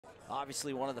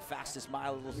obviously one of the fastest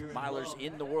milers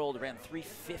in the world, ran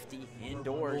 350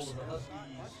 indoors.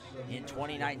 In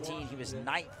 2019, he was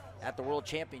 9th at the World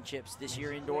Championships this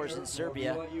year indoors in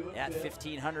Serbia at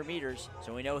 1,500 meters.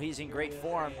 So we know he's in great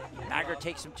form. Magger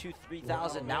takes him to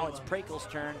 3,000. Now it's Prakel's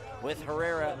turn with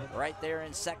Herrera right there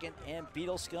in second, and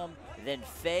Beadlescomb, then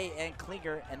Fay and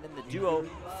Klinger, and then the duo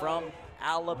from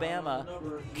Alabama,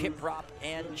 Kiprop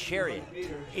and Chariot.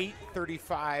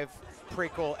 8:35,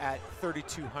 Prakel at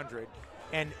 3,200.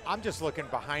 And I'm just looking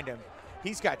behind him.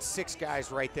 He's got 6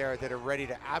 guys right there that are ready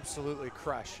to absolutely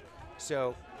crush.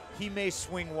 So he may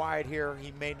swing wide here,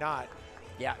 he may not.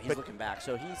 Yeah, he's looking back.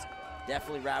 So he's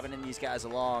definitely rabbiting these guys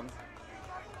along.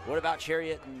 What about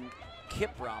Chariot and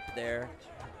Kiprop there?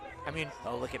 I mean,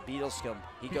 oh, look at Beadlescomb.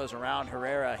 He goes around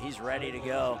Herrera. He's ready to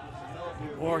go.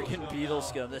 Morgan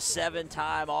Beadlescomb, the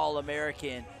 7-time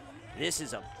All-American. This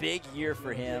is a big year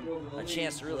for him, a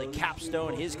chance to really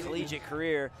capstone his collegiate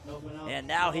career. And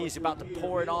now he's about to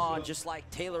pour it on, just like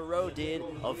Taylor Rowe did.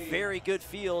 A very good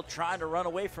field, trying to run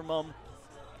away from him.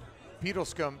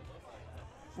 Beadlescomb,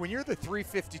 when you're the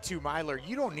 352 miler,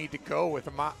 you don't need to go with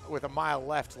a mile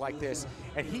left like this.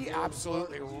 And he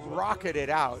absolutely rocketed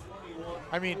out.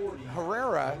 I mean,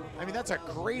 Herrera, I mean, that's a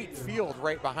great field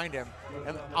right behind him.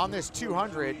 And on this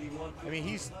 200, I mean,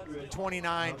 he's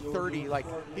 29, 30, like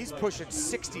he's pushing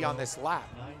 60 on this lap.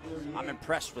 I'm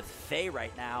impressed with Fay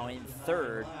right now in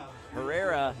third.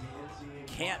 Herrera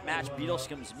can't match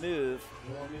Beadlescomb's move.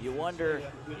 You wonder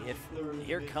if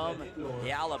here come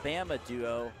the Alabama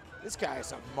duo. This guy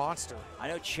is a monster. I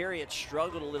know Chariot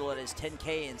struggled a little at his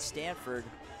 10K in Stanford,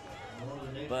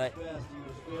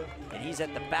 and he's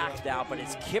at the back now, but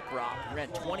it's Kiprop. He ran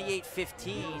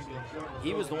 28:15.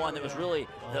 He was the one that was really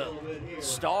the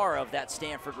star of that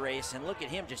Stanford race, and look at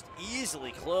him just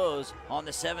easily close on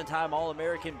the 7-time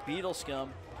All-American Beadlescomb.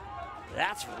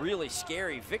 That's really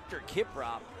scary. Victor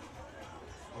Kiprop.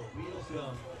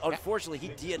 Unfortunately, he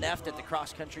DNF'd at the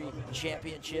cross-country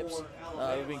championships. It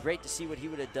would have been great to see what he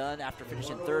would have done after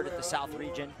finishing third at the South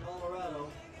region.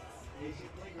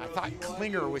 I thought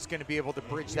Klinger was going to be able to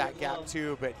bridge that gap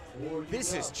too, but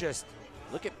this is just...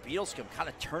 Look at Beadlescomb kind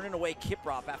of turning away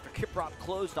Kiprop after Kiprop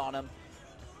closed on him.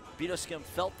 Beadlescomb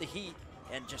felt the heat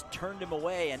and just turned him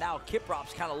away, and now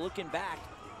Kiprop's kind of looking back.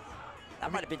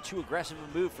 That might have been too aggressive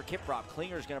a move for Kiprop.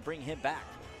 Klinger's going to bring him back.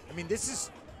 I mean, this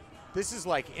is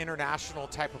like international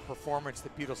type of performance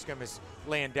that Beadlescomb is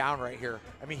laying down right here.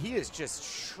 I mean, he is just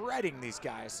shredding these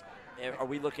guys. Are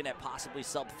we looking at possibly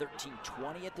sub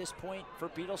 13:20 at this point for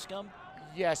Beadlescomb?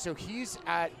 Yeah, so he's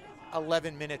at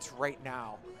 11 minutes right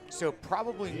now. So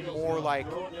probably more like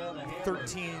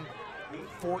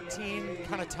 13:14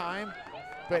 kind of time.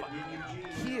 But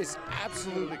he is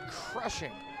absolutely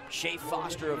crushing. Shea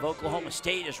Foster of Oklahoma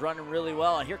State is running really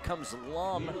well. And here comes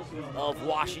Lum of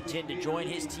Washington to join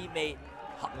his teammate,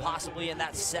 possibly in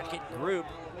that second group.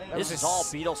 This is all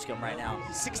Beadlescomb right now.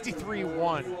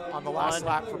 63-1 on the last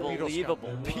lap for Beadlescomb. Unbelievable.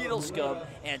 Beadlescomb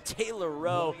and Taylor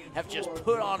Rowe have just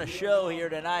put on a show here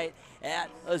tonight at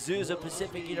Azusa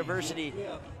Pacific University.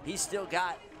 He's still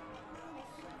got...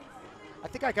 I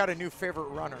think I got a new favorite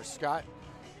runner, Scott.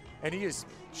 And he is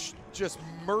just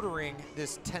murdering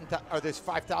this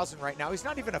 5,000 right now. He's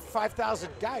not even a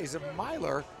 5,000 guy. He's a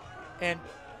miler. And,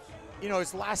 you know,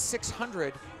 his last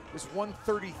 600 was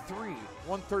 133,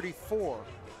 134.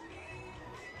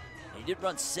 He did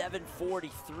run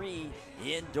 7:43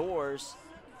 indoors,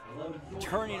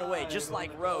 turning away, just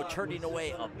like Rowe, turning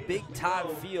away a big-time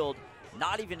field.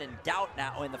 Not even in doubt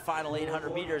now in the final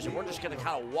 800 meters, and we're just going to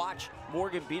kind of watch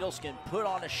Morgan Beadlescomb put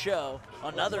on a show,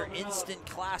 another instant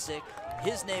classic.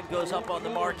 His name goes up on the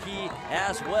marquee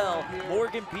as well.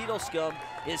 Morgan Beadlescomb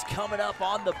is coming up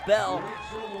on the bell.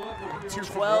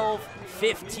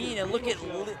 12:15, and look at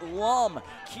Lum.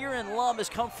 Kieran Lum has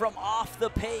come from off the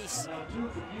pace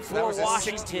for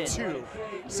Washington.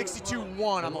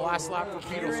 62-1 on the last lap for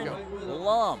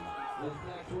Beadlescomb.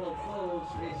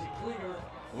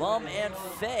 Lum and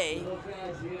Fay.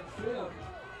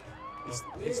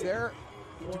 Is there,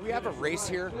 do we have a race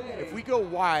here? If we go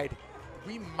wide,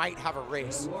 we might have a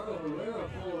race.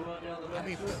 I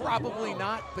mean, probably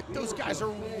not, but those guys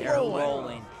are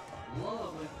rolling.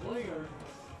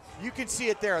 You can see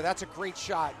it there. That's a great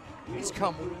shot. He's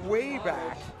come way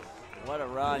back. What a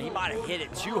run. He might have hit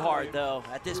it too hard, though,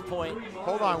 at this point.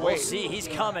 Hold on, wait. We'll see. He's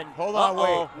coming. Hold on,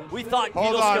 wait. We thought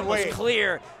Beadlescomb was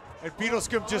clear. And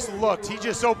Beadlescomb just looked. He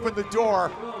just opened the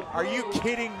door. Are you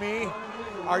kidding me?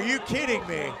 Are you kidding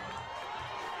me?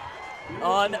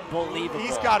 Unbelievable.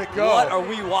 He's got to go. What are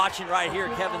we watching right here,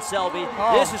 Kevin Selby?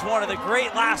 Oh. This is one of the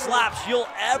great last laps you'll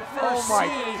ever see. Oh, my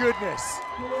goodness.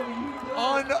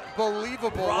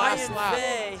 Unbelievable Bryan last lap.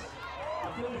 Clay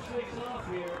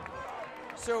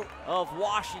So of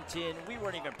Washington. We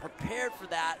weren't even prepared for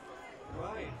that.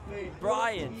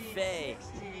 Bryan Clay.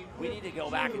 We need to go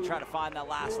back and try to find that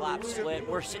last lap split.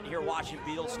 We're sitting here watching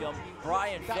Beadlescomb.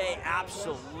 Bryan Clay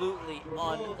absolutely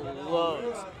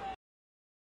unloads